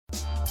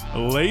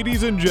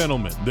Ladies and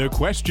gentlemen, the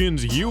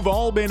questions you've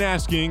all been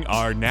asking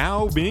are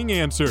now being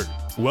answered.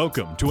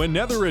 Welcome to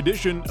another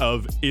edition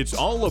of It's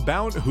All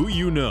About Who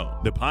You Know,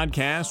 the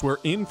podcast where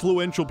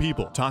influential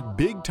people talk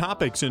big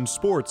topics in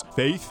sports,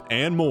 faith,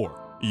 and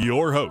more.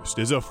 Your host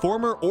is a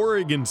former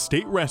Oregon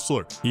State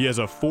wrestler. He has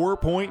a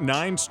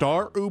 4.9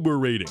 star Uber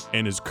rating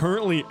and is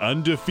currently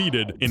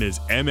undefeated in his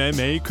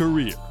MMA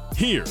career.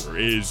 Here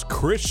is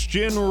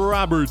Christian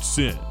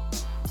Robertson.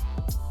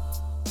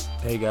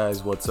 Hey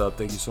guys, what's up?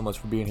 Thank you so much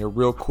for being here.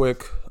 Real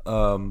quick,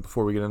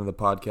 before we get into the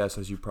podcast,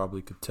 as you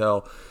probably could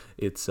tell,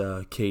 it's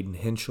Cayden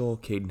Henschel.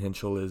 Cayden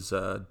Henschel is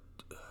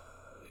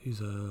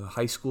he's a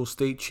high school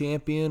state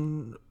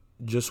champion.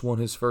 Just won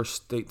his first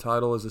state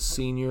title as a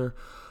senior.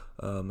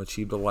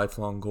 Achieved a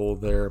lifelong goal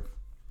there.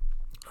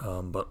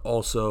 But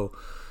also,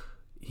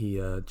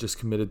 he just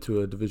committed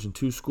to a Division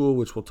II school,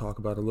 which we'll talk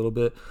about a little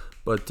bit.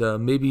 But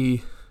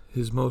maybe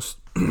his most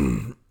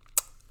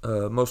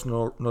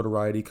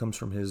notoriety comes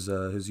from his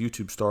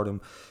YouTube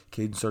stardom.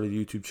 Cayden started a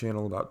YouTube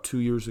channel about 2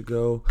 years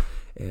ago,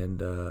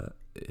 and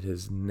it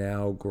has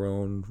now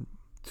grown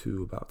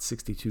to about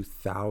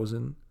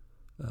 62,000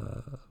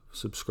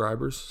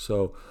 subscribers.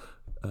 So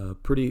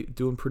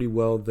doing pretty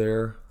well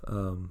there.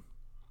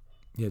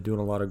 Doing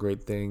a lot of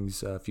great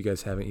things. If you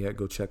guys haven't yet,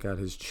 go check out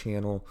his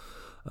channel.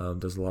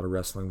 Does a lot of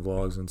wrestling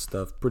vlogs and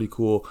stuff. Pretty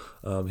cool.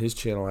 His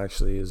channel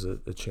actually is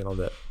a channel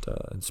that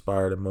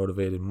inspired and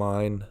motivated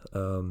mine.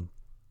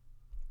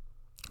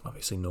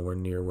 Obviously nowhere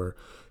near where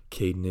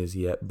Cayden is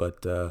yet,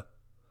 but we're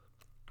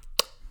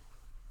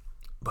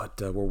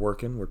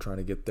working. We're trying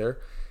to get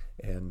there,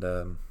 and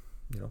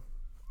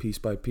piece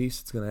by piece,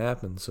 it's gonna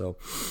happen. So,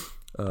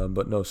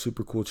 but no,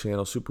 super cool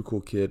channel, super cool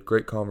kid,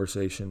 great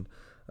conversation.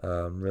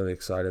 I'm really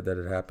excited that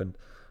it happened.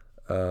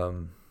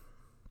 So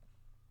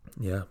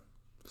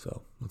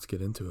let's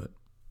get into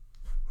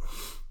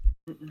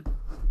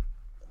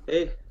it.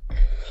 Hey,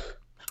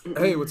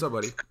 what's up,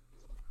 buddy?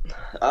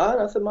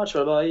 Nothing much.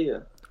 What about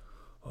you?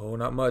 Oh,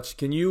 not much.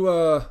 Can you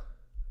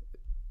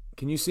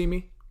see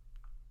me?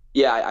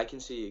 Yeah, I can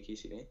see you. Can you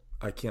see me?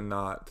 I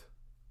cannot.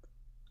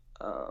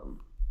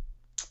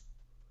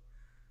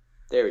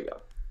 There we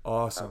go.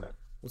 Awesome. Okay.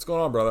 What's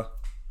going on, brother?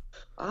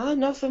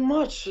 Nothing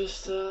much.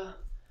 Just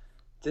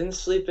didn't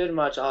sleep in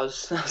much. I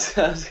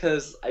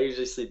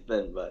usually sleep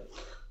in, but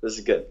this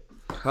is good.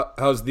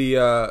 How's the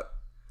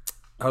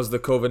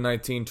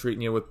COVID-19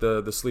 treating you with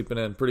the sleeping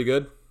in? Pretty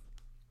good?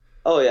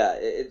 Oh yeah,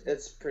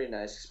 it's pretty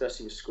nice,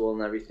 especially with school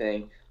and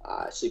everything.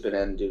 Sleeping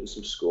in, doing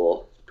some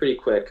school, pretty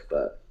quick,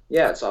 but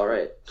yeah, it's all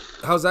right.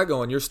 How's that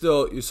going? You're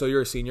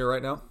a senior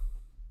right now?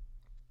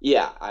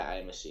 Yeah, I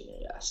am a senior.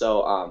 Yeah,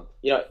 so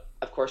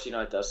of course, it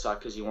does suck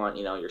because you want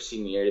your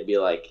senior year to be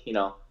like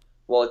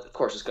well, of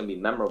course it's gonna be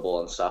memorable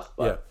and stuff,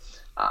 but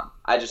yeah.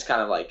 I just kind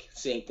of like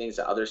seeing things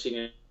that other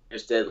seniors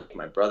did, like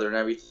my brother and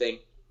everything.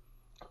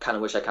 Kind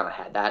of wish I kind of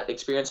had that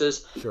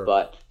experiences, sure.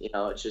 But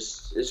it's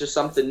just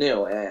something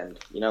new, and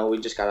we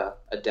just gotta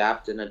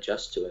adapt and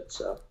adjust to it.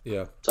 So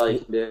yeah, that's all you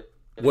can do.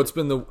 What's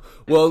been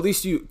at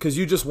least because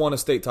you just won a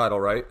state title,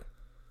 right?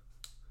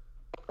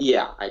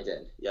 Yeah, I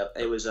did. Yep,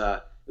 it was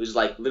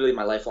like literally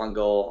my lifelong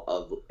goal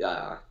of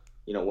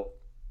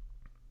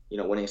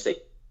winning a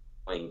state,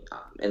 in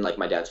like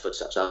my dad's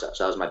footsteps. So that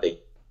was my big.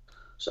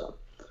 So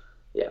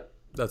yeah,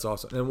 that's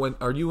awesome. And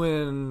are you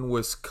in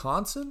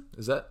Wisconsin?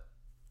 Is that?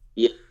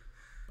 Yeah.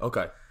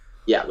 Okay.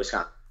 Yeah,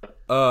 Wisconsin.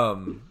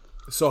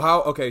 So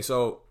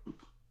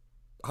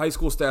high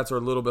school stats are a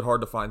little bit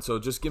hard to find. So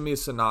just give me a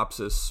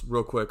synopsis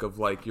real quick of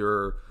like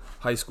your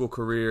high school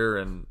career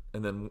and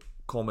then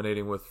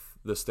culminating with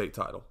the state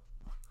title.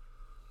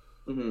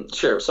 Mm-hmm.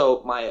 Sure.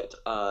 So my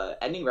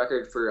ending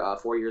record for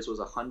 4 years was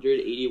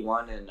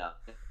 181 and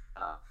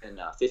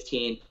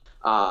 15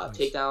 Nice.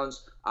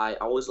 takedowns. I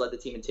always led the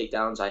team in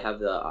takedowns. I have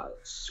the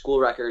school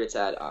record. It's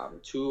at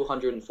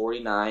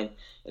 249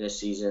 in a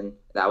season.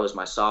 That was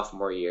my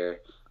sophomore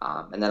year.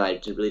 And then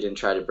I really didn't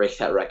try to break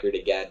that record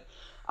again.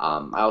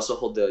 I also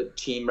hold the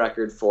team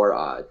record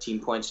for team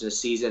points in a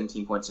season,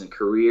 team points in a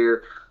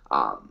career.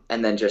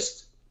 And then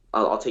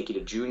I'll take you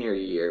to junior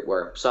year,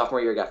 where sophomore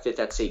year I got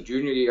fifth at state.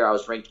 Junior year I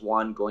was ranked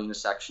 1 going into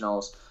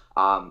sectionals.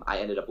 I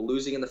ended up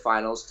losing in the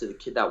finals to the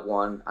kid that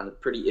won on a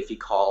pretty iffy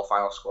call.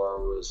 Final score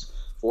was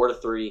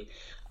 4-3.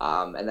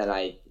 And then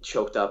I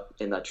choked up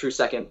in the true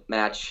second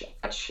match.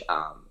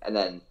 And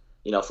then,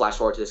 flash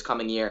forward to this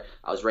coming year,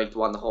 I was ranked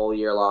 1 the whole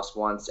year, lost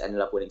once, ended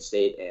up winning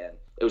state, and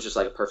it was just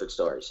like a perfect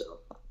story. So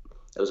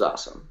it was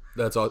awesome.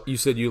 That's all. You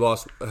said you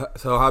lost.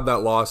 So how'd that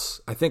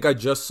loss? I think I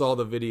just saw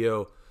the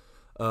video,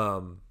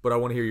 but I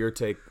want to hear your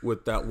take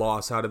with that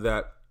loss. How did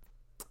that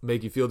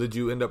make you feel? Did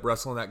you end up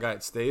wrestling that guy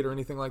at state or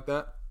anything like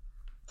that?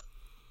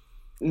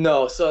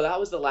 No, so that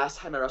was the last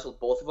time I wrestled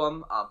both of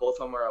them. Both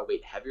of them were a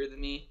weight heavier than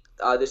me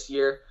this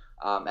year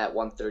at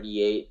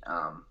 138.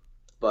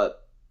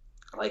 But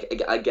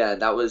like again,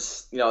 that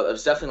was it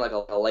was definitely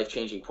like a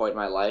life-changing point in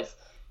my life,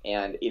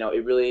 and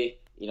it really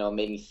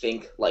made me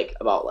think like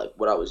about like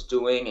what I was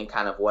doing and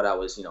kind of what I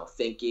was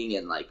thinking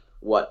and like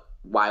what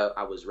why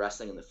I was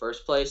wrestling in the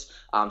first place.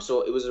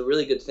 So it was a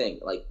really good thing.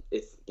 Like,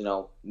 if,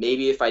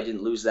 maybe if I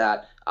didn't lose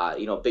that,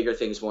 bigger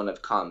things wouldn't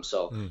have come.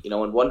 So,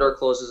 when one door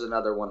closes,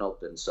 another one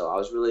opens. So I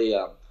was really,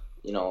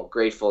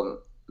 grateful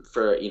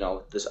for,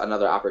 this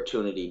another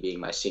opportunity being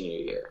my senior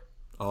year.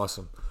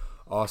 Awesome.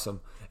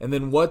 And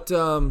then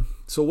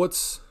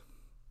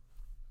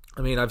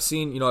I've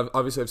seen,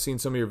 I've seen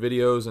some of your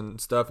videos and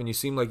stuff, and you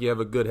seem like you have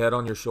a good head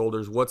on your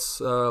shoulders. What's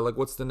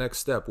the next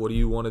step? What do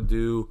you want to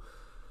do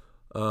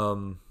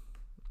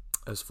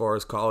as far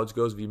as college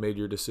goes? Have you made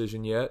your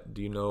decision yet?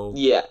 Do you know?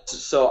 Yeah,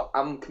 so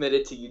I'm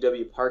committed to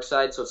UW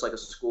Parkside, so it's like a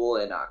school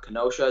in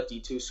Kenosha,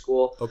 D2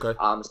 school. Okay.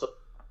 So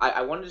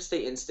I wanted to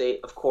stay in-state,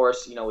 of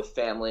course, with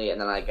family,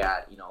 and then I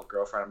got, a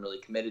girlfriend I'm really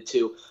committed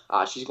to.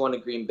 She's going to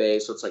Green Bay,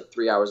 so it's like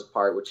 3 hours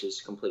apart, which is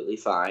completely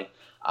fine.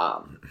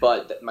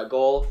 But my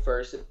goal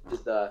first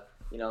is to,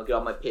 get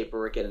all my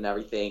paperwork in and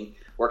everything,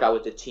 work out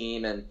with the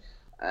team, and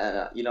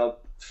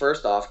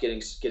first off,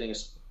 getting a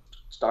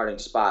starting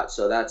spot.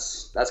 So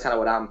that's kind of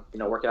what I'm,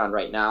 working on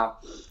right now.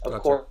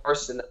 Of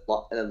course, in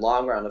the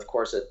long run, of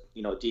course, a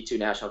D2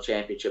 national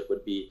championship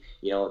would be,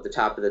 the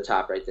top of the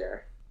top right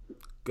there.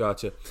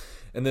 Gotcha.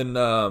 And then,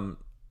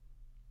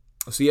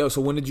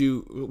 so when did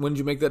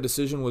you make that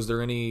decision? Was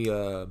there any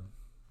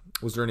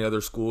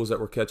other schools that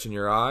were catching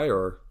your eye,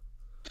 or?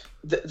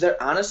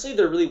 Honestly,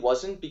 there really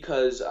wasn't,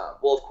 because, of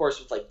course,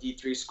 with like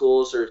D3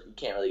 schools, or you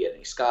can't really get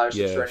any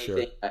scholarships or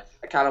anything. Sure.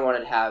 I kind of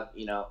wanted to have,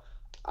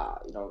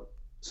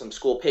 some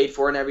school paid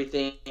for and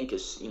everything,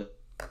 because,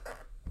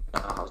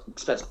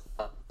 expensive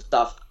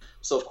stuff.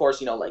 So of course,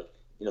 the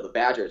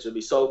Badgers, it would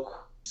be so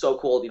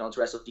cool, to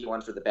wrestle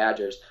D1 for the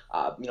Badgers.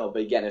 But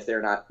again, if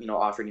they're not,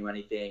 offering you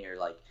anything, or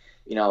like,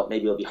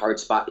 maybe it'll be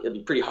it'll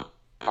be pretty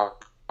hard,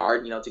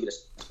 to get a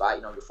spot,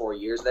 your 4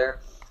 years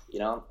there.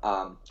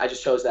 I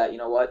just chose that,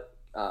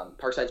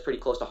 Parkside's pretty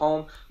close to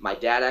home. My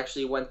dad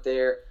actually went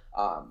there.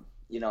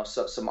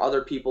 So some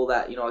other people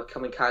that, I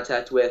come in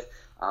contact with,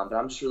 but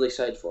I'm just really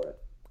excited for it.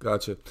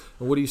 Gotcha.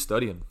 And what are you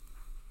studying?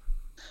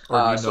 So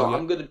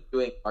I'm going to be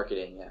doing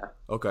marketing, yeah.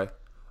 Okay.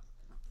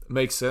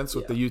 Makes sense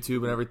with the YouTube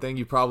and everything.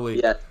 You're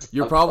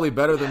probably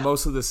better than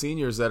most of the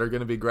seniors that are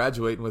going to be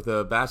graduating with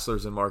a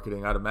bachelor's in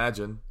marketing, I'd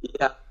imagine.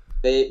 Yeah,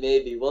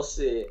 maybe. We'll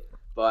see.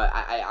 But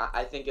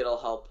I think it'll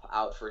help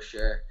out for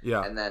sure.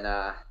 Yeah. And then,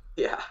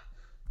 yeah.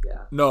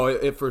 No,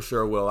 it for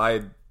sure will.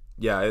 I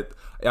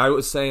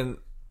was saying,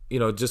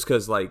 just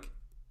because,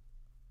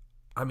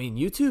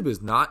 YouTube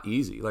is not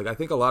easy. Like, I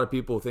think a lot of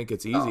people think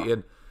it's easy.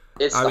 And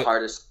it's the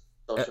hardest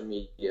social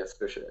media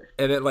for sure.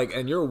 And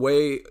and you're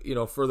way,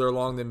 further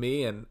along than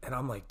me. And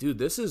I'm like, dude,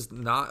 this is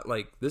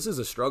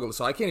a struggle.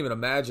 So I can't even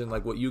imagine,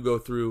 what you go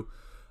through,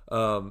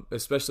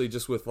 especially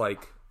just with,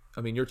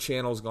 your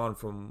channel's gone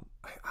from,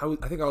 I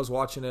think I was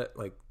watching it,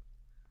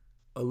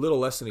 a little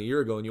less than a year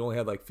ago, and you only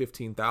had,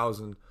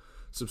 15,000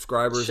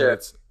 subscribers. Sure.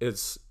 And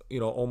it's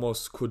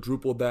almost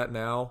quadrupled that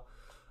now.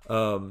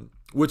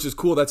 Which is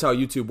cool. That's how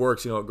YouTube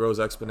works. It grows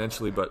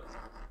exponentially. But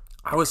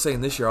I was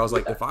saying this year, I was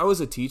like, if I was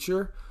a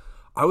teacher,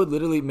 I would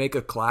literally make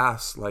a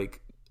class,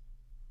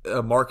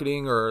 a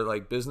marketing or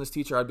business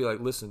teacher. I'd be like,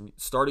 listen,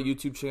 start a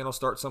YouTube channel,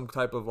 start some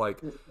type of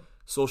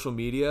social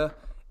media,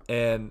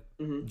 and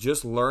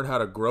just learn how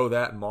to grow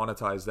that and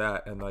monetize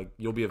that. And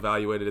you'll be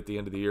evaluated at the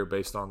end of the year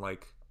based on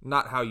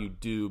not how you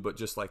do, but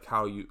just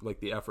how you,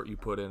 the effort you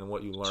put in and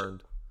what you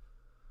learned.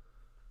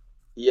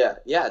 Yeah,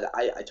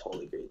 I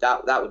totally agree.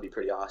 That would be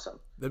pretuld awesome.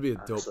 That'd be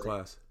a dope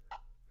class.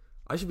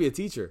 I should be a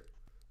teacher.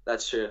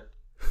 That's true.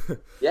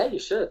 Yeah, you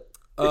should.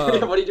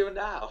 What are you doing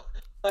now?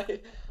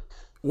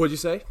 What'd you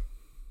say?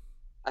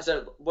 I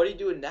said, what are you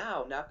doing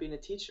now, not being a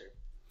teacher?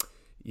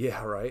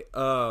 Yeah, right.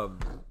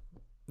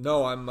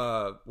 No,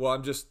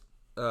 I'm just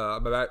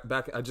I'm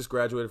back. I just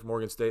graduated from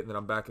Oregon State, and then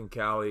I'm back in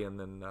Cali, and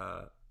then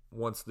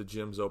once the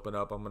gyms open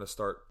up, I'm gonna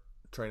start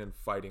training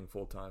fighting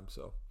full time.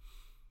 So.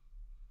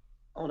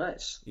 Oh,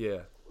 nice.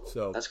 Yeah.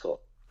 So that's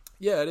cool.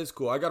 Yeah, it is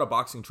cool. I got a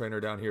boxing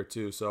trainer down here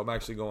too, so I'm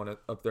actually going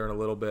up there in a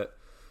little bit.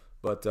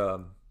 But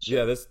sure.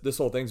 Yeah, this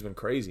whole thing's been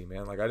crazy,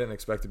 man. I didn't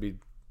expect to be,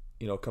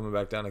 coming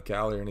back down to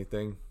Cali or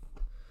anything.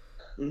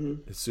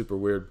 Mm-hmm. It's super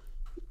weird.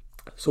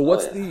 So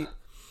what's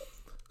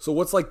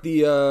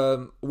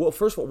well,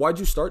 first of all, why'd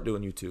you start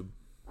doing YouTube?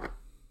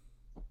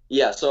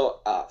 Yeah,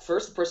 so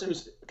first, the person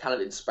who's kind of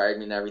inspired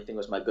me and everything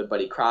was my good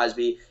buddy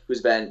Crosby, who's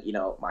been,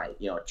 my,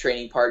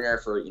 training partner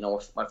for,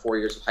 my 4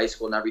 years of high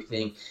school and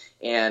everything.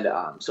 And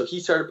so he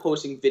started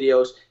posting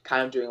videos,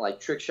 kind of doing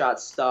trick shot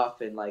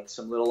stuff and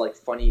some little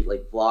funny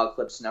vlog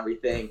clips and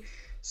everything.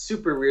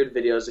 Super weird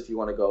videos if you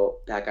want to go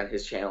back on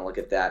his channel, look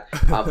at that.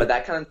 But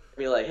that kind of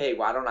made me hey,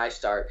 why don't I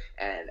start?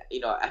 And,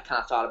 I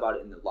kind of thought about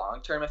it in the long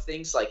term of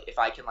things. If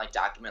I can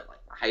document my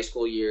high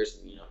school years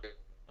and,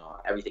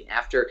 everything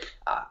after,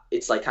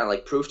 it's kind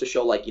of proof to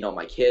show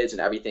my kids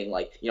and everything,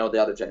 the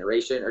other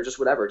generation or just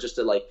whatever, just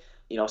to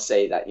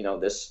say that,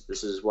 this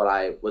is what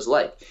I was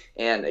like.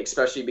 And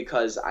especially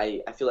because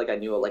I feel like I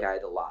knew like I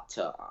had a lot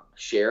to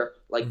share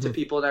like to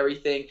people and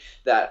everything,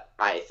 that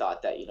I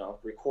thought that,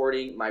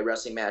 recording my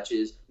wrestling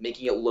matches,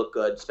 making it look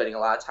good, spending a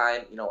lot of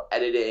time,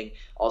 editing,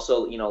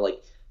 also,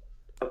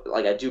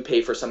 like I do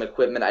pay for some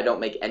equipment. I don't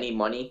make any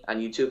money on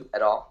YouTube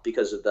at all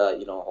because of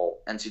the,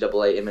 whole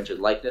NCAA image and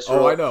likeness rule.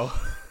 Oh, I know.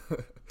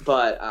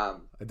 But I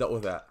dealt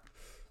with that.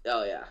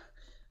 Oh yeah.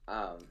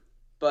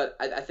 But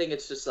I think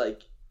it's just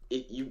like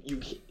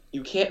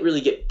you can't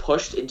really get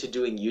pushed into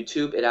doing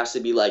YouTube. It has to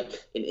be like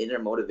an inner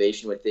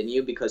motivation within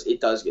you, because it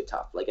does get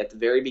tough. Like at the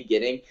very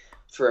beginning,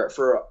 for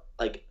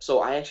like, so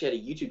I actually had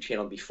a YouTube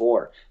channel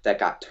before that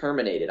got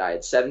terminated. I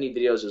had 70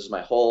 videos. It was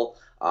my whole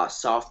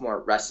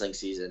sophomore wrestling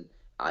season.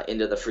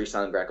 Into the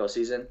freestyle and Greco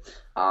season,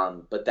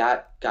 but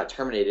that got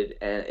terminated,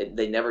 and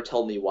they never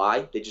told me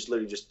why. They just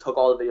literally just took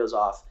all the videos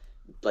off,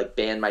 like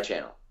banned my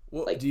channel.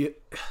 Well, like,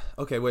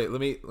 okay, wait,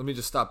 let me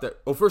just stop there.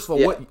 Well, first of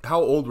all,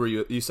 how old were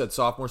you? You said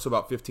sophomore, so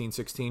about 15,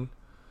 16?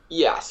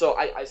 Yeah, so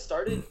I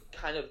started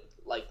kind of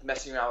like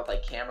messing around with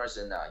like cameras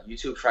in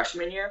YouTube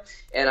freshman year,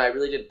 and I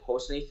really didn't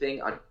post anything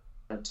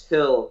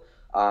until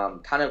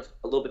kind of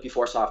a little bit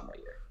before sophomore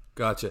year.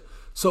 Gotcha.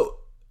 So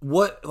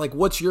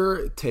what's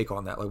your take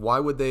on that? Like, why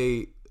would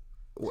they,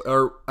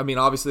 or, I mean,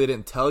 obviously they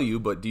didn't tell you,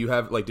 but do you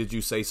have, like, did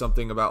you say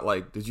something about,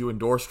 like, did you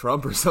endorse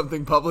Trump or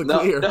something publicly? No,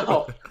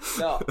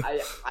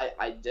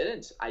 I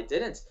didn't.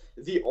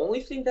 The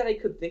only thing that I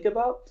could think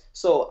about,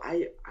 so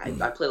I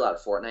play a lot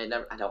of Fortnite.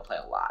 I don't play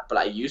a lot, but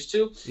I used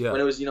to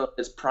when it was,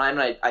 its prime,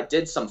 and I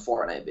did some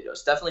Fortnite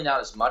videos. Definitely not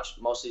as much,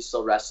 mostly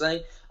still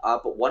wrestling.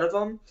 But one of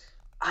them,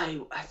 I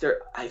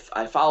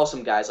follow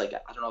some guys, like,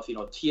 I don't know if you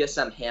know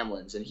TSM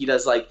Hamlins, and he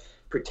does, like,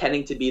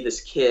 pretending to be this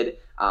kid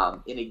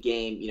in a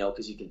game,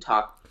 because you can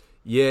talk.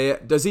 Yeah.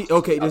 Does he?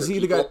 Okay. Does he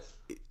people. The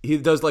guy? He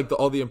does like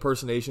all the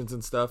impersonations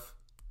and stuff,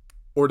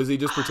 or does he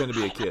just pretend to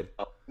be a kid?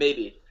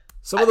 Maybe.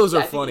 Some of those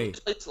are funny. He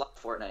plays a lot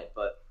of Fortnite,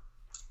 but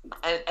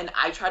and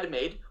I tried to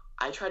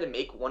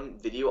make one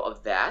video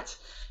of that,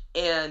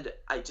 and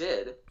I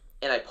did,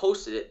 and I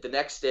posted it the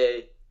next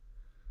day.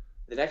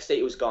 The next day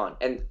it was gone,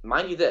 and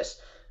mind you,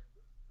 this,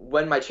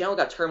 when my channel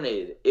got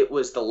terminated, it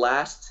was the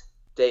last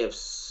day of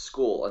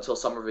school until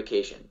summer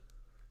vacation,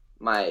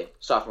 my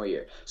sophomore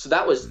year. So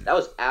that was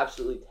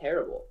absolutely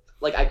terrible.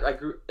 Like I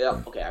grew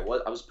okay, I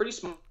was pretty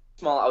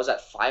small. I was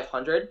at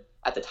 500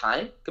 at the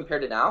time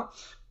compared to now,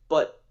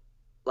 but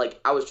like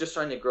I was just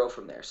starting to grow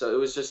from there. So it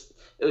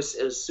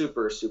was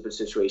super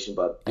situation.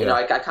 But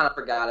I kind of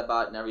forgot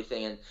about it and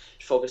everything, and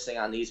focusing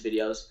on these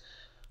videos.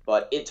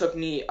 But it took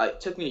me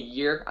a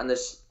year on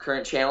this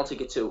current channel to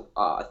get to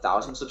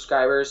 1,000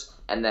 subscribers,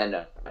 and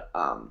then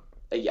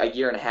a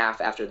year and a half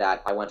after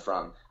that, I went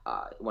from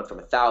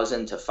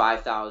 1,000 to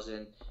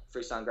 5,000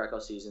 freestyle Greco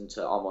season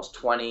to almost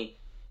 20,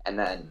 and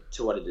then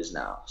to what it is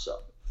now. So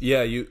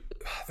yeah,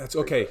 that's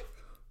okay.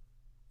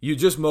 You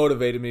just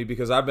motivated me,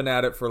 because I've been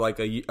at it for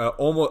like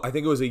almost, I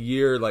think it was a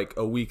year, like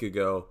a week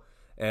ago,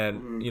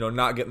 and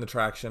not getting the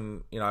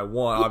traction. I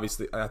won.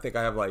 Obviously, I think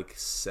I have like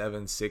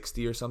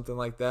 760 or something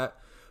like that.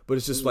 But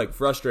it's just like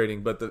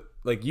frustrating. But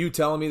like you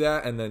telling me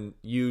that, and then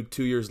you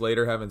 2 years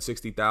later having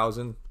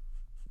 60,000.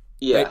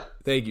 Yeah.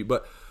 Thank you.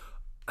 But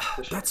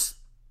that's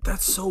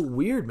so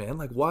weird, man.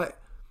 Like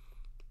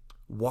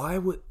why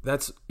would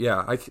that's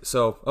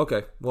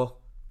okay. Well,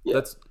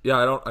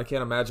 I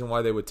can't imagine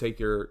why they would take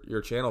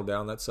your channel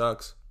down. That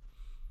sucks.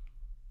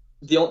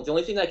 The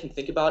only thing that I can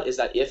think about is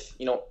that if,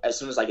 as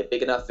soon as I get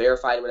big enough,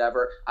 verified,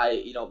 whatever,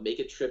 I, make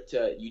a trip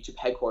to YouTube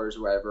headquarters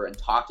or wherever and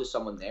talk to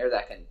someone there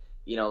that can,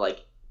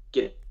 like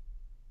get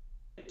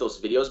those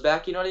videos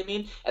back, you know what I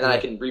mean? And then I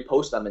can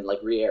repost them and like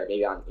re-air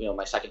maybe on,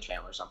 my second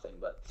channel or something.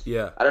 But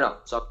I don't know.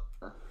 So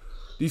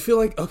do you feel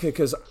like, okay,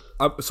 because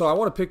I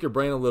want to pick your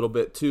brain a little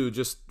bit too,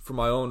 just for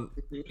my own,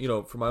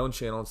 for my own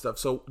channel and stuff.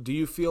 So do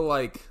you feel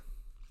like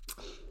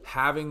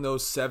having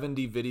those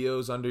 70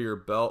 videos under your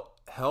belt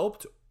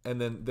helped, and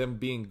then them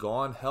being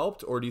gone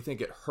helped, or do you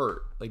think it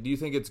hurt? Like, do you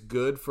think it's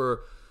good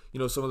for,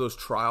 some of those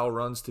trial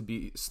runs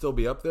to still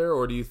be up there,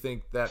 or do you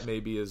think that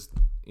maybe is,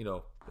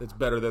 it's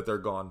better that they're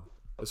gone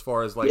as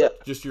far as like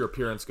just your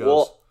appearance goes?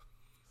 Well,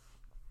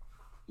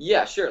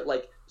 yeah, sure.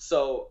 Like,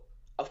 so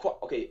of course,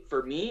 okay,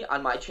 for me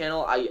on my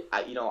channel, I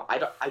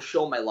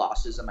show my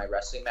losses in my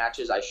wrestling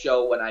matches. I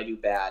show when I do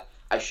bad.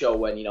 I show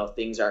when,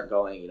 things aren't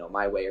going,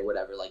 my way or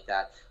whatever like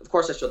that. Of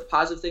course, I show the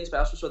positive things, but I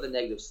also show the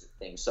negative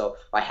things. So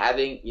by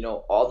having,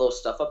 all those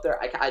stuff up there,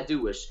 I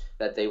do wish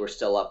that they were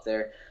still up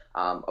there.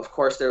 Of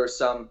course, there were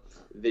some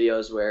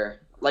videos where,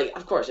 like,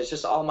 of course, it's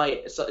just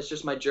it's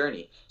just my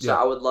journey. So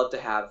I would love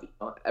to have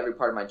every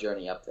part of my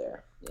journey up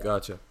there. Yeah.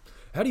 Gotcha.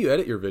 How do you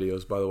edit your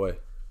videos, by the way?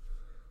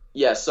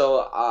 Yeah,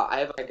 so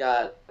I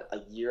got a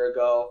year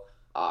ago,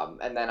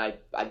 and then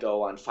I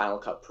go on Final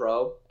Cut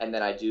Pro, and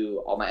then I do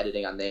all my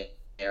editing on there,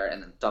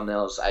 and then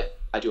thumbnails,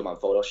 I do them on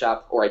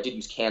Photoshop, or I did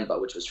use Canva,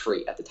 which was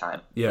free at the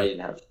time. Yeah. I didn't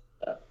have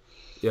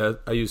Yeah,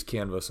 I use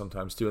Canva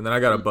sometimes too. And then I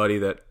got a buddy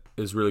that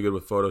is really good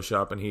with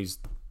Photoshop, and he's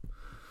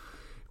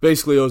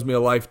basically owes me a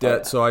life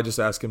debt, so I just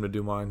ask him to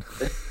do mine.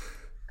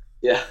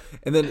 Yeah.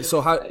 And then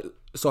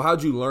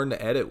how'd you learn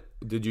to edit?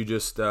 Did you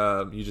just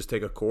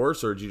take a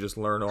course, or did you just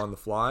learn on the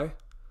fly?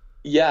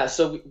 Yeah,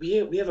 so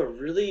we have a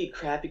really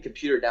crappy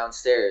computer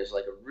downstairs,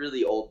 like a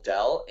really old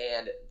Dell,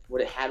 and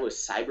what it had was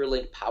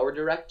Cyberlink Power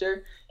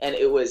Director, and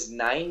it was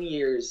 9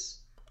 years,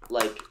 it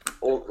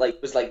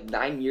was like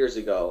 9 years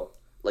ago,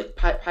 like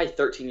probably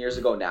 13 years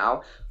ago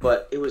now,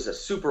 but it was a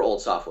super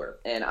old software.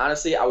 And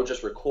honestly, I would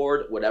just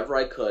record whatever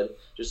I could,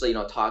 just like,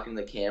 talking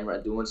to the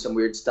camera, doing some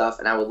weird stuff,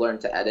 and I would learn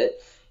to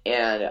edit.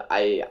 And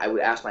I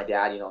would ask my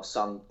dad,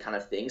 some kind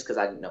of things, because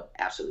I didn't know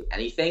absolutely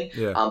anything.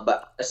 Yeah.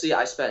 But honestly,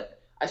 I spent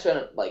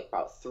like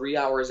about 3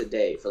 hours a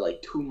day for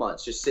like 2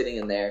 months just sitting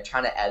in there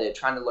trying to edit,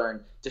 trying to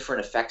learn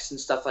different effects and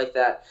stuff like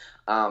that.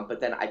 But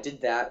then I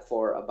did that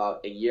for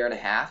about a year and a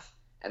half.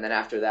 And then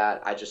after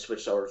that, I just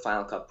switched over to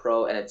Final Cut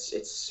Pro, and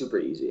it's super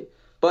easy.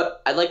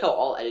 But I like how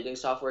all editing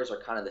softwares are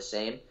kind of the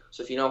same.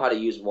 So if you know how to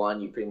use one,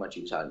 you pretty much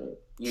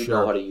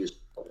know how to use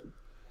one.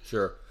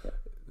 Sure.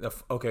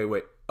 Okay,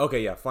 wait.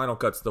 Okay, yeah, Final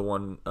Cut's the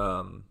one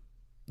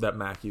that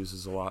Mac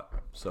uses a lot.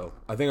 So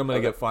I think I'm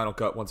going to get Final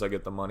Cut once I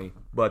get the money.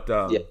 But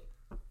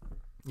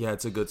yeah,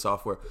 it's a good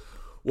software.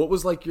 What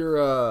was like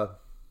your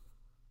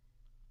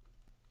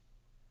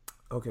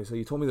okay, so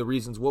you told me the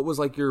reasons. What was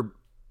like your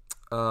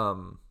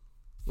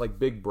like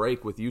big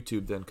break with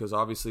YouTube then? Because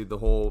obviously the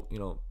whole,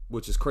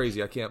 which is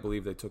crazy. I can't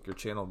believe they took your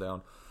channel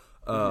down.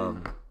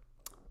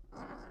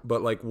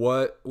 But like,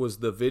 what was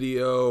the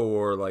video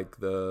or like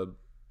the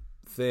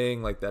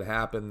thing like that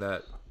happened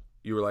that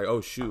you were like,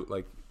 oh shoot,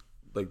 like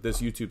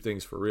this YouTube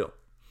thing's for real?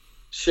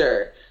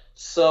 Sure.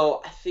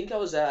 So I think I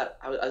was at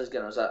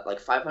like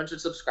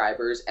 500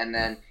 subscribers, and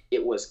then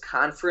it was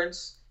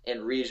conference and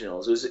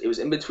regionals. It was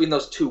in between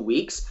those 2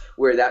 weeks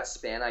where that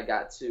span I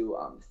got to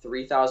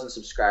 3,000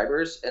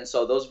 subscribers. And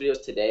so those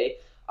videos today,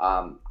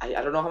 I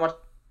don't know how much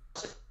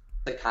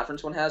the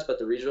conference one has, but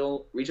the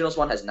regionals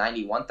one has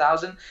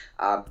 91,000.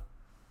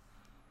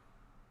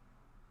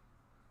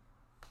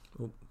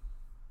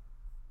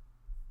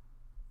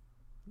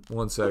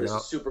 One second. This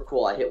is super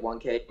cool. I hit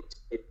 1K,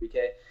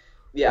 3K.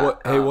 Yeah.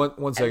 Hey,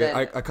 one second.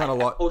 I kind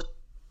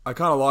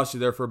of lost you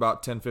there for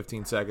about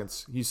 10-15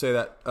 seconds. You say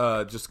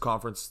that just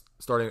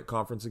starting at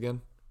conference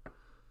again?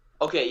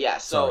 Okay, yeah.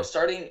 So Sorry.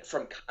 Starting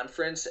from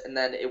conference, and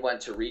then it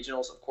went to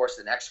regionals, of course,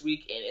 the next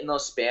week. And in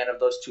those span of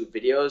those two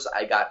videos,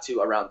 I got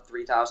to around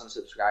 3,000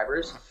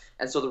 subscribers.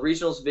 And so the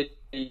regionals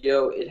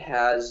video, it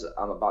has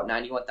about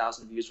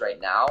 91,000 views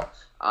right now.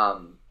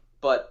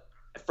 But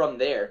from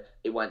there,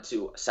 it went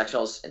to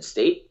sectionals and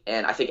state,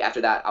 and I think after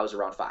that I was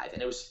around 5,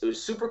 and it was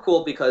super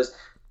cool because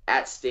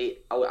at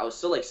state I was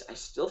still I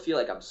still feel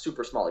like I'm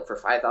super small, like for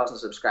 5,000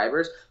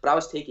 subscribers, but I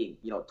was taking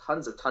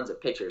tons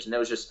of pictures, and it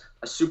was just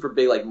a super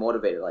big like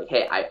motivator, like,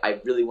 hey, I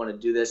really want to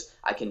do this.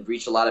 I can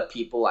reach a lot of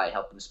people. I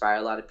help inspire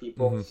a lot of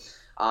people.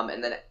 Mm-hmm.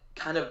 And then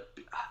kind of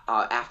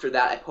after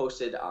that I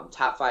posted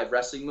top 5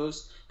 wrestling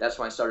moves. That's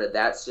when I started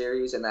that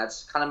series, and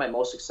that's kind of my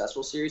most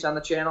successful series on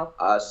the channel.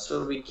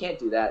 So we can't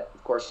do that,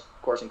 of course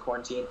in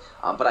quarantine.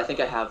 But I think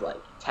I have like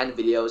 10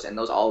 videos, and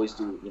those always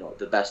do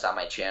the best on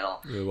my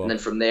channel. Well. And then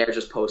from there,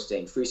 just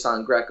posting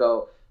freestyle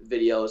Greco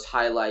videos,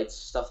 highlights,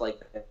 stuff like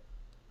that.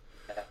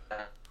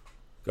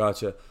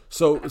 Gotcha.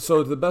 So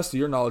to the best of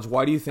your knowledge,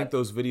 why do you think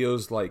those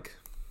videos like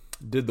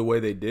did the way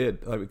they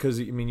did? Like, because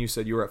you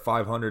said you were at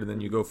 500, and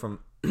then you go from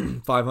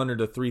 500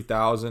 to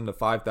 3,000 to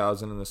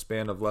 5,000 in the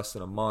span of less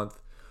than a month.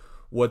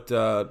 What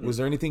was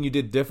there anything you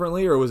did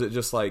differently, or was it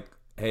just like,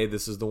 hey,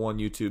 this is the one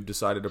YouTube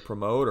decided to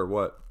promote, or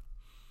what?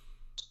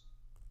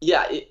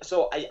 Yeah,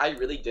 so I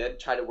really did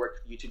try to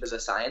work YouTube as a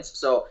science.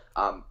 So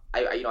I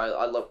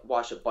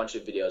watched a bunch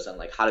of videos on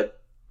like how to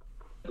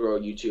grow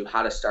YouTube,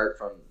 how to start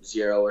from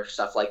zero or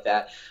stuff like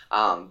that.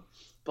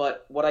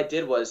 But what I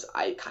did was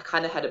I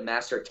kind of had to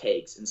master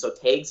tags, and so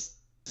tags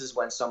is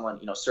when someone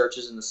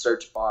searches in the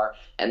search bar,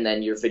 and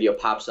then your video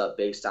pops up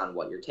based on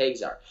what your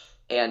tags are.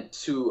 And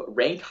to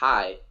rank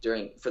high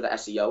for the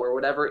SEO or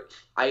whatever,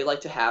 I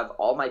like to have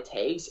all my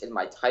tags in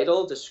my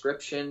title,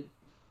 description,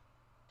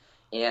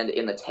 and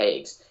in the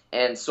tags.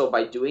 And so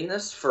by doing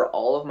this for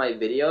all of my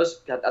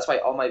videos, that's why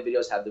all my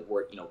videos have the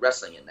word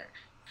wrestling in there,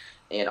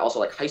 and also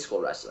like high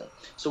school wrestling.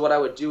 So what I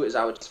would do is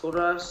I would high school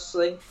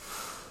wrestling,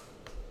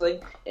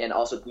 and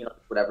also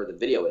whatever the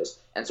video is.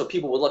 And so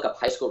people would look up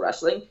high school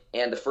wrestling,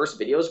 and the first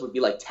videos would be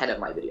like 10 of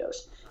my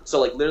videos.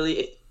 So like literally,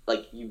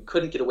 if you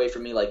couldn't get away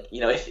from me, like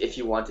if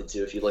you wanted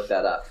to, if you looked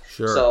that up.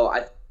 Sure. So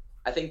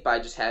I think by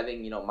just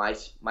having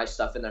my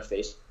stuff in their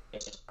face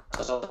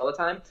all the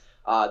time,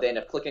 they end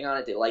up clicking on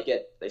it, they like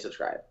it, they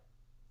subscribe.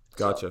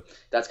 Gotcha. So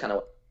that's kind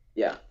of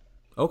yeah.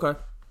 Okay.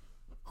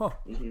 Huh.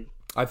 Mm-hmm.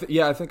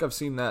 I think I've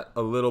seen that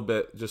a little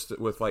bit just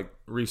with like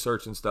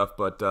research and stuff,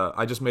 but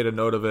I just made a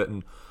note of it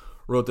and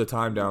wrote the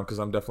time down because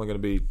I'm definitely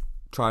going to be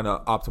trying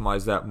to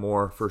optimize that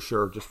more for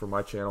sure, just for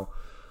my channel.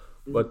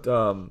 Mm-hmm.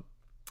 But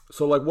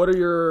so like, what are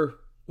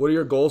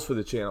your goals for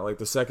the channel? Like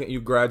the second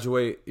you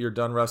graduate, you're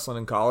done wrestling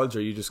in college, or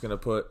are you just going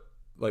to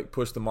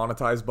push the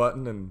monetize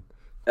button and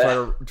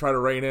try to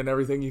rein in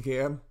everything you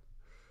can?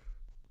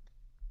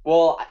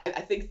 Well,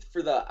 I think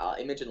for the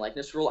image and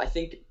likeness rule, I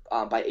think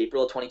by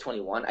April of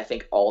 2021, I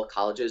think all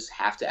colleges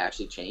have to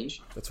actually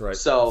change. That's right.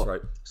 So, That's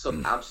right. so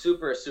I'm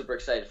super, super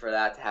excited for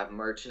that, to have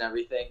merch and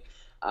everything.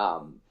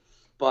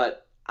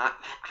 But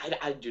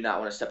I do not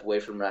want to step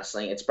away from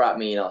wrestling. It's brought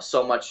me,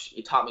 so much.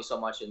 It taught me so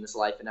much in this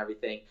life and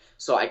everything.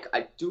 So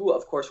I do,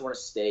 of course, want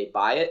to stay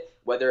by it,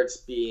 whether it's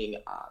being,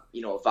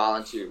 a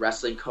volunteer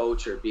wrestling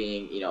coach or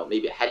being,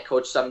 maybe a head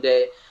coach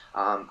someday.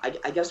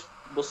 I guess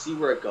we'll see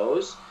where it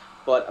goes.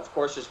 But of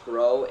course, just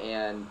grow,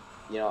 and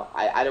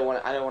I don't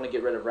want to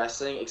get rid of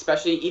wrestling,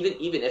 especially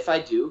even if I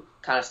do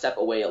kind of step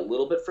away a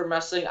little bit from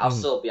wrestling. I'll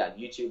still be on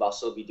YouTube. I'll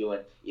still be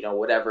doing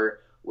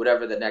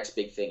whatever the next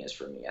big thing is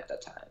for me at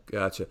that time.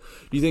 Gotcha.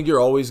 Do you think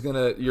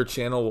your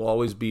channel will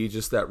always be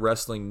just that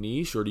wrestling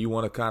niche, or do you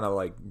want to kind of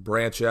like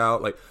branch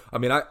out? Like, I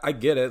mean, I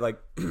get it. Like,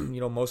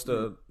 most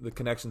of the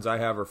connections I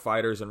have are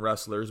fighters and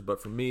wrestlers,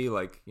 but for me,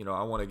 like,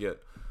 I want to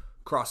get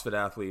CrossFit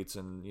athletes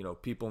and,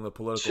 people in the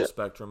political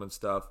spectrum and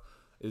stuff.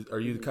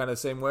 Are you kind of the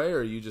same way, or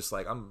are you just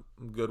like, I'm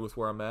good with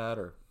where I'm at?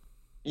 Or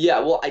Yeah,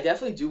 well, I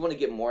definitely do want to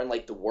get more in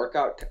like the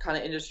workout kind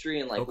of industry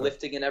and like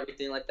lifting and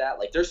everything like that.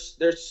 Like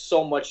there's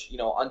so much,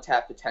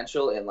 untapped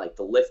potential in like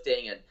the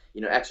lifting and,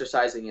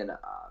 exercising and,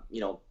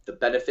 the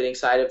benefiting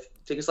side of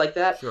things like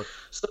that. Sure.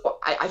 So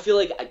I feel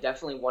like I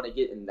definitely want to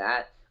get in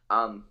that.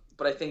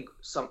 But I think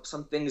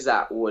some things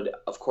that would,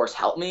 of course,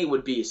 help me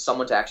would be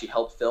someone to actually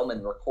help film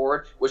and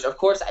record, which of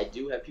course I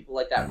do have people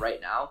like that right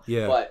now.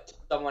 Yeah. But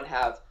someone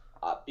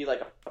be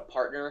like a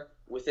partner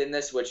within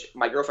this, which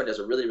my girlfriend does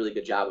a really, really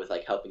good job with,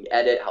 like helping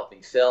edit, helping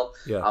film.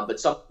 Yeah. But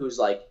someone who's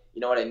like,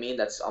 you know what I mean?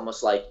 That's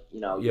almost like,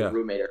 your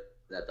roommate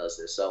that does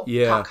this. So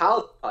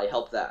college probably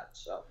helped that.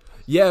 So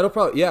yeah, it'll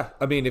probably,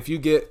 I mean, if you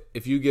get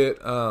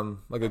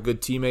like a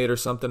good teammate or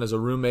something as a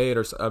roommate,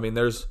 or I mean,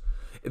 there's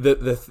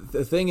the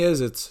thing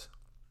is,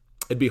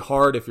 it'd be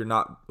hard if you're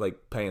not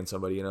like paying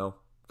somebody,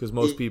 because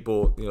most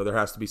people, there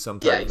has to be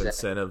some type of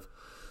incentive.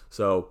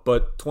 So,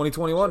 but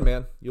 2021,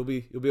 man, you'll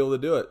be able to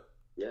do it.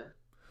 Yeah.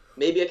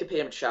 Maybe I could pay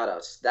him shout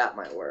outs. That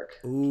might work.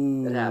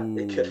 Ooh.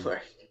 It could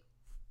work.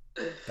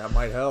 That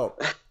might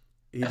help.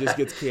 He just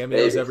gets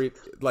cameos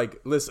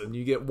listen,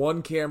 you get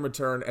one camera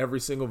turn every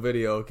single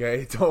video,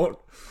 okay? Don't.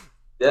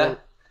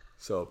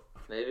 So.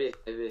 Maybe.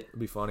 It'd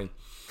be funny.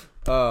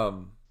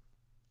 Okay,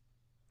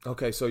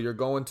 so you're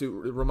going to,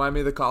 remind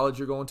me of the college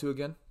you're going to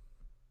again?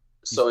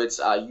 So it's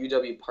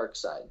UW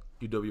Parkside.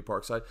 UW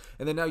Parkside.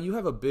 And then now you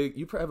have a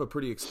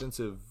pretty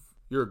extensive,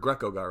 you're a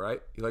Greco guy,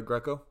 right? You like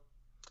Greco?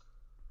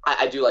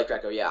 I do like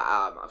Greco, yeah.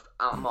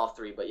 I'm all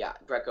three, but yeah,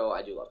 Greco,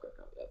 I do love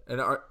Greco. Yeah. And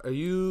are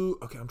you,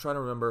 okay, I'm trying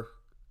to remember,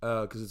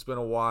 because it's been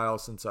a while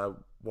since I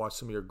watched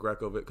some of your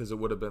Greco, because it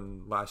would have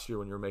been last year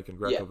when you were making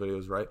Greco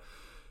videos, right?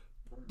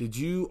 Did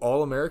you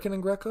All-American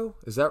in Greco?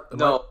 Is that?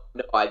 No,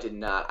 I did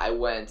not. I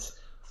went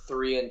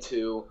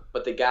 3-2,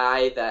 but the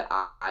guy that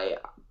I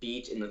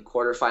beat in the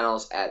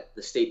quarterfinals at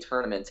the state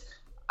tournament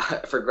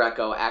for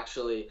Greco,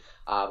 actually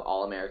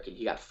All-American.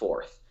 He got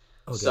 4th.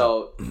 Oh,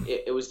 so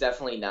it was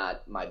definitely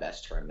not my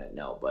best tournament,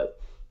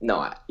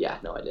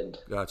 I didn't.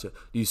 Gotcha.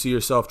 Do you see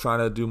yourself trying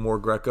to do more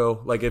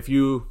Greco? Like if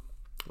you,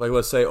 like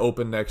let's say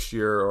open next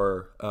year,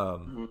 or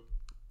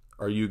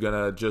are you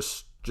gonna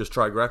just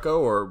try Greco,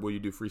 or will you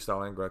do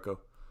freestyle and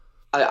Greco?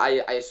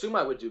 I assume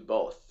I would do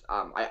both.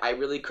 I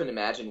really couldn't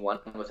imagine one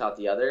without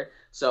the other.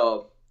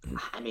 So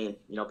I mean,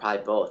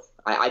 probably both.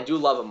 I do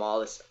love them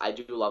all. I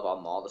do love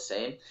them all the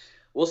same.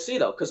 We'll see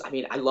though, because I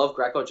mean, I love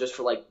Greco just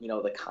for like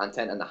the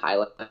content and the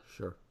highlight.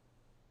 Sure.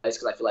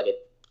 Because I feel like it's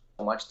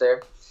so much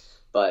there,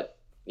 but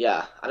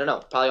yeah, I don't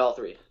know. Probably all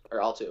 3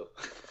 or all 2.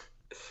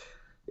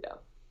 Yeah.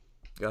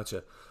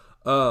 Gotcha.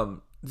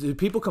 Do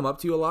people come up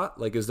to you a lot?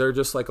 Like, is there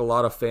just like a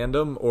lot of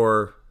fandom,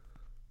 or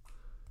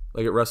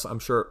like at wrestling? I'm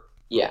sure.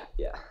 Yeah.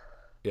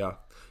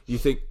 You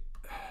think?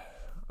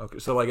 Okay,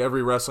 so like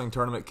every wrestling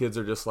tournament, kids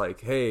are just like,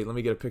 "Hey, let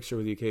me get a picture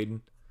with you,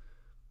 Cayden."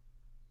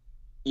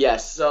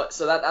 Yes, so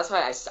that's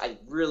why I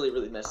really,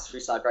 really miss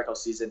freestyle Greco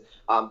season.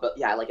 But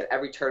yeah, like at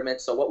every tournament.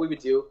 So what we would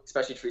do,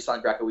 especially freestyle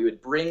and Greco, we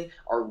would bring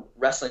our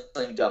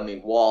wrestling dummy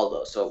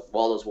Waldo. So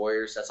Waldo's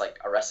Warriors, that's like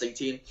a wrestling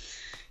team.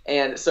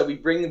 And so we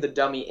bring the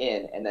dummy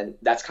in, and then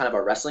that's kind of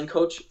our wrestling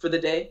coach for the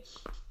day.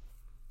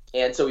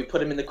 And so we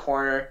put him in the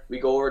corner. We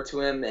go over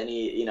to him, and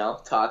he,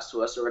 talks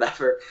to us or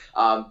whatever.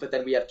 But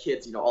then we have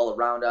kids, all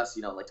around us,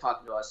 like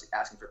talking to us,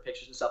 asking for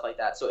pictures and stuff like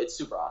that. So it's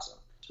super awesome.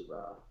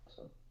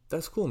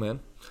 That's cool, man.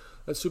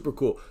 That's super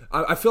cool.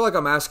 I feel like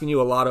I'm asking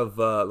you a lot of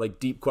like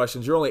deep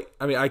questions. You're only,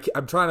 I mean,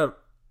 I'm trying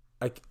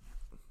to,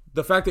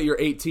 the fact that you're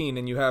 18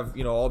 and you have,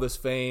 all this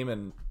fame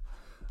and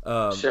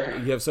sure.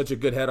 You have such a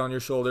good head on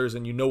your shoulders,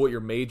 and you know what your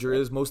major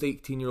is. Most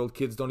 18-year-old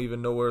kids don't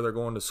even know where they're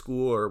going to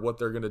school or what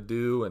they're going to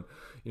do. And,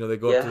 they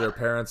go up to their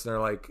parents and they're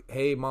like,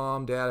 "Hey,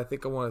 Mom, Dad, I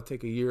think I want to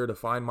take a year to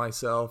find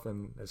myself."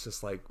 And it's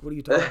just like, what are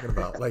you talking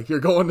about? Like, you're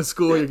going to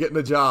school, you're getting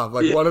a job.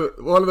 Like one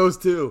of those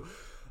two.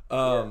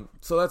 So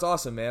that's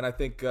awesome, man. I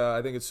think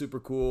it's super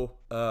cool.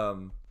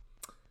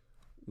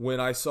 when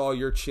I saw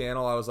your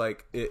channel, I was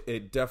like,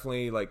 it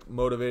definitely like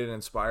motivated and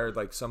inspired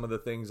like some of the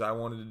things I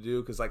wanted to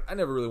do. Cause like I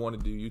never really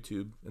wanted to do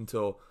YouTube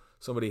until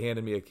somebody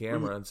handed me a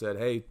camera and said,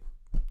 hey,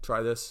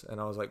 try this.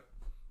 And I was like,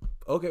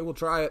 okay, we'll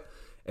try it.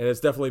 And it's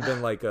definitely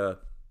been like a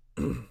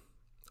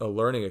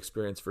learning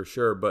experience for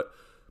sure. But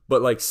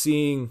like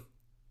seeing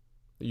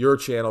your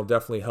channel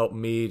definitely helped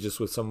me just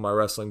with some of my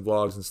wrestling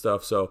vlogs and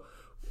stuff. So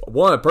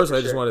one,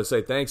 personally, I just wanted to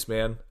say thanks,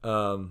 man.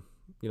 I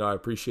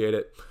appreciate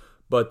it.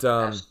 But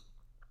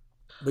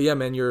yeah,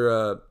 man,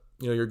 you're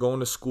going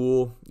to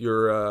school.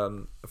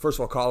 You're first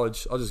of all,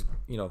 college. I'll just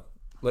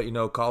let you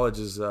know, college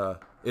is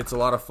it's a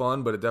lot of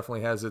fun, but it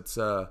definitely has its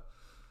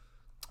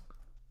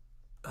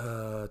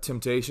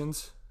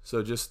temptations.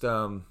 So just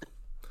I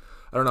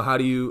don't know, how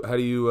do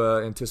you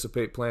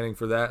anticipate planning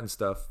for that and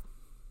stuff?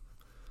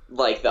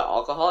 Like the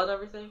alcohol and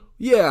everything?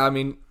 Yeah, I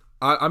mean,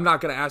 I'm not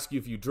gonna ask you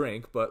if you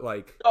drink, but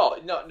like. Oh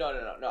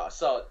no.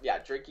 So yeah,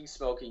 drinking,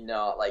 smoking,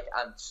 no. Like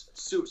I'm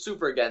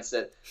super against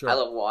it. Sure. I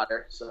love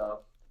water,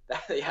 so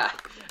yeah.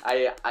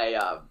 I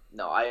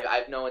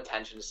have no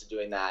intentions to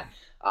doing that.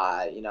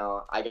 I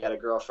got a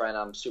girlfriend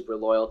I'm super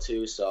loyal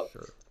to, so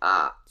sure.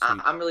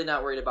 I'm really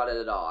not worried about it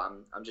at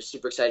all. I'm just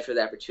super excited for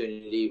the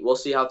opportunity. We'll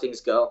see how things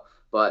go,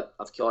 but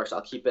of course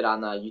I'll keep it on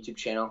the YouTube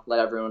channel. Let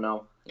everyone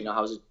know,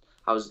 how's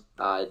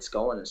it's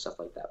going and stuff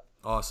like that.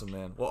 Awesome,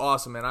 man. Well,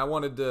 awesome, man. I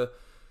wanted to,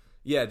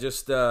 man,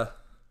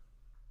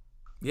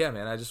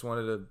 I just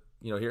wanted to,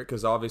 hear it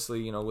because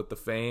obviously, with the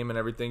fame and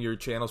everything, your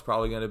channel's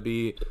probably going to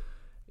be,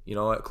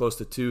 at close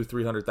to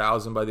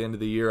 200,000-300,000 by the end of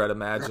the year, I'd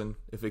imagine.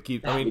 If it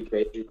keeps, I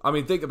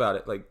mean, think about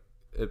it. Like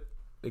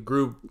it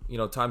grew,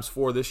 times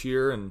 4 this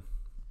year, and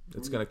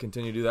it's going to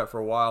continue to do that for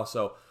a while.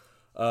 So,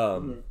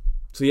 so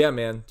yeah,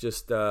 man,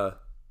 just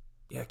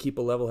keep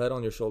a level head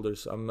on your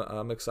shoulders.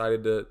 I'm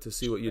excited to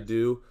see what you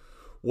do.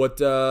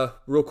 What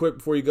real quick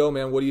before you go,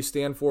 man, what do you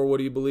stand for? What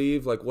do you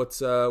believe? Like what's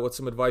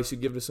some advice you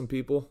give to some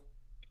people?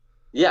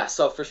 Yeah,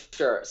 so for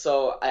sure.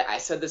 So I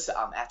said this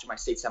after my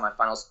state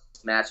semifinals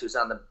match. It was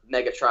on the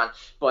Megatron.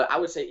 But I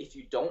would say if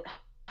you don't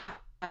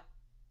have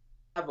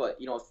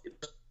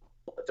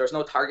if there's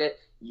no target,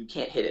 you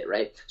can't hit it,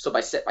 right? So by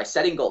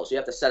setting goals, you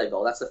have to set a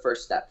goal. That's the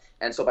first step.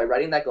 And so by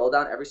writing that goal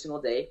down every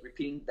single day,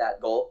 repeating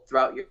that goal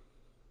throughout your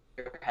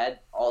head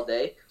all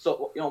day.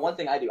 So one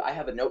thing I do, I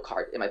have a note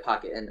card in my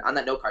pocket, and on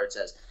that note card it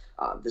says,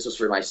 this was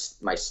for my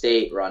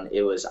state run.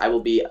 It was, I will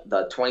be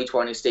the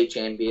 2020 state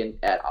champion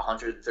at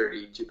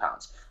 132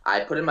 pounds.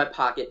 I put it in my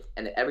pocket,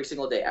 and every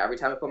single day, every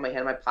time I put my hand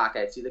in my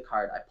pocket, I see the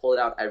card, I pull it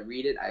out, I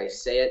read it, I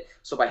say it.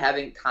 So by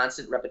having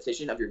constant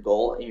repetition of your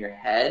goal in your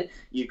head,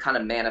 you kind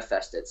of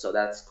manifest it. So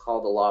that's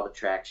called the law of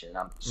attraction.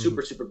 I'm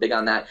super big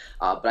on that,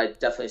 but I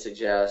definitely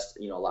suggest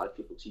a lot of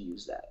people to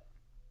use that.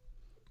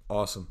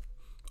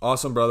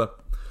 Awesome, brother.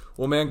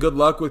 Well, man, good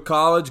luck with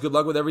college. Good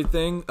luck with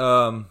everything.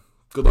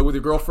 Good luck with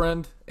your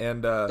girlfriend.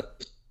 And,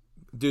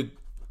 dude,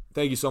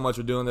 thank you so much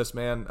for doing this,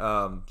 man.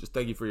 Just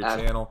thank you for your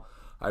channel.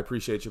 I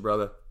appreciate you,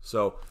 brother.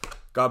 So,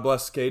 God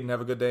bless, Cayden.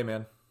 Have a good day,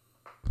 man.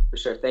 For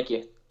sure. Thank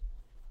you.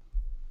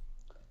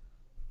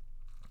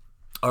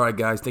 All right,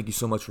 guys. Thank you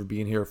so much for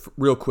being here.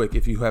 Real quick,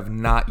 if you have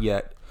not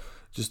yet,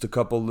 just a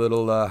couple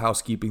little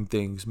housekeeping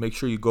things. Make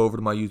sure you go over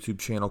to my YouTube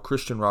channel,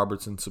 Christian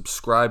Robertson.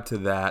 Subscribe to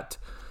that.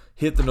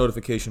 Hit the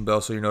notification bell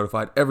so you're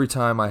notified every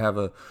time I have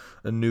a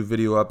new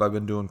video up. I've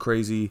been doing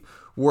crazy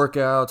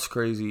workouts,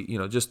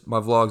 just my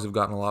vlogs have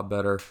gotten a lot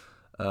better.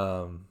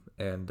 I'm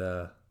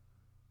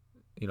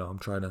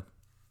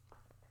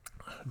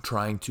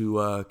trying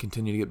to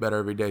continue to get better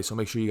every day. So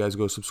make sure you guys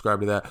go subscribe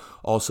to that.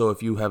 Also,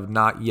 if you have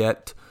not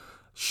yet,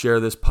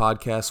 share this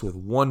podcast with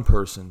one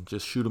person.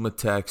 Just shoot them a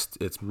text.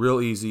 It's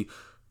real easy.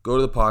 Go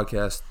to the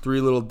podcast, 3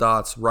 little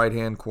dots,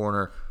 right-hand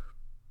corner.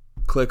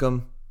 Click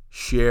them,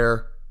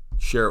 share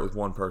it with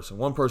one person.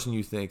 One person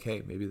you think,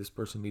 hey, maybe this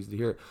person needs to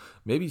hear it.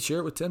 Maybe share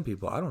it with 10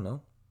 people. I don't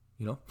know,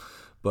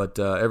 But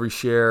every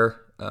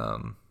share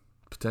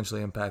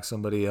potentially impacts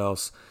somebody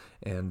else,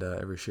 and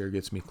every share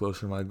gets me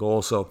closer to my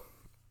goal. So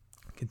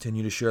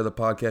continue to share the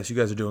podcast. You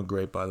guys are doing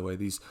great, by the way.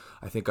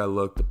 I think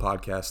the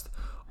podcast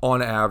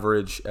on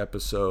average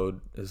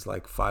episode is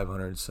like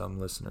 500 some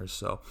listeners.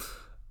 So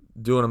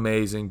doing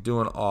amazing,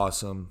 doing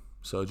awesome.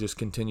 So just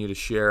continue to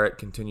share it,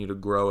 continue to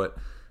grow it.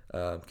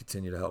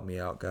 Continue to help me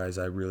out, guys.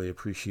 I really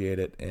appreciate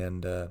it.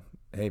 And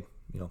hey,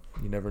 you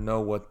never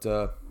know what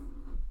the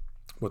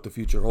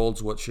future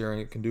holds, what sharing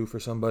it can do for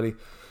somebody.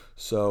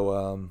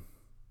 So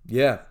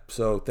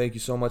So thank you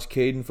so much,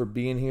 Cayden, for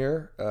being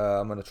here.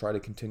 I'm gonna try to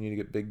continue to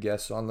get big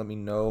guests on. Let me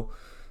know.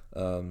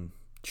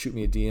 Shoot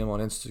me a DM on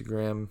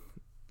Instagram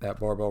at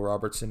Barbell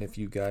Robertson if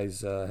you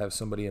guys have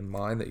somebody in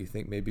mind that you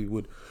think maybe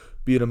would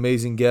be an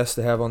amazing guest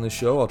to have on this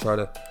show. I'll try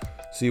to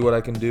see what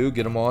I can do,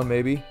 get them on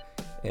maybe,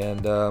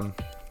 and.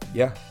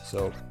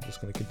 So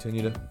just going to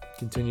continue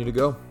to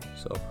go.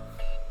 So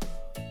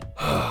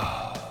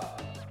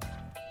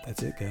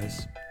that's it,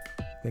 guys.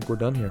 I think we're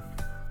done here.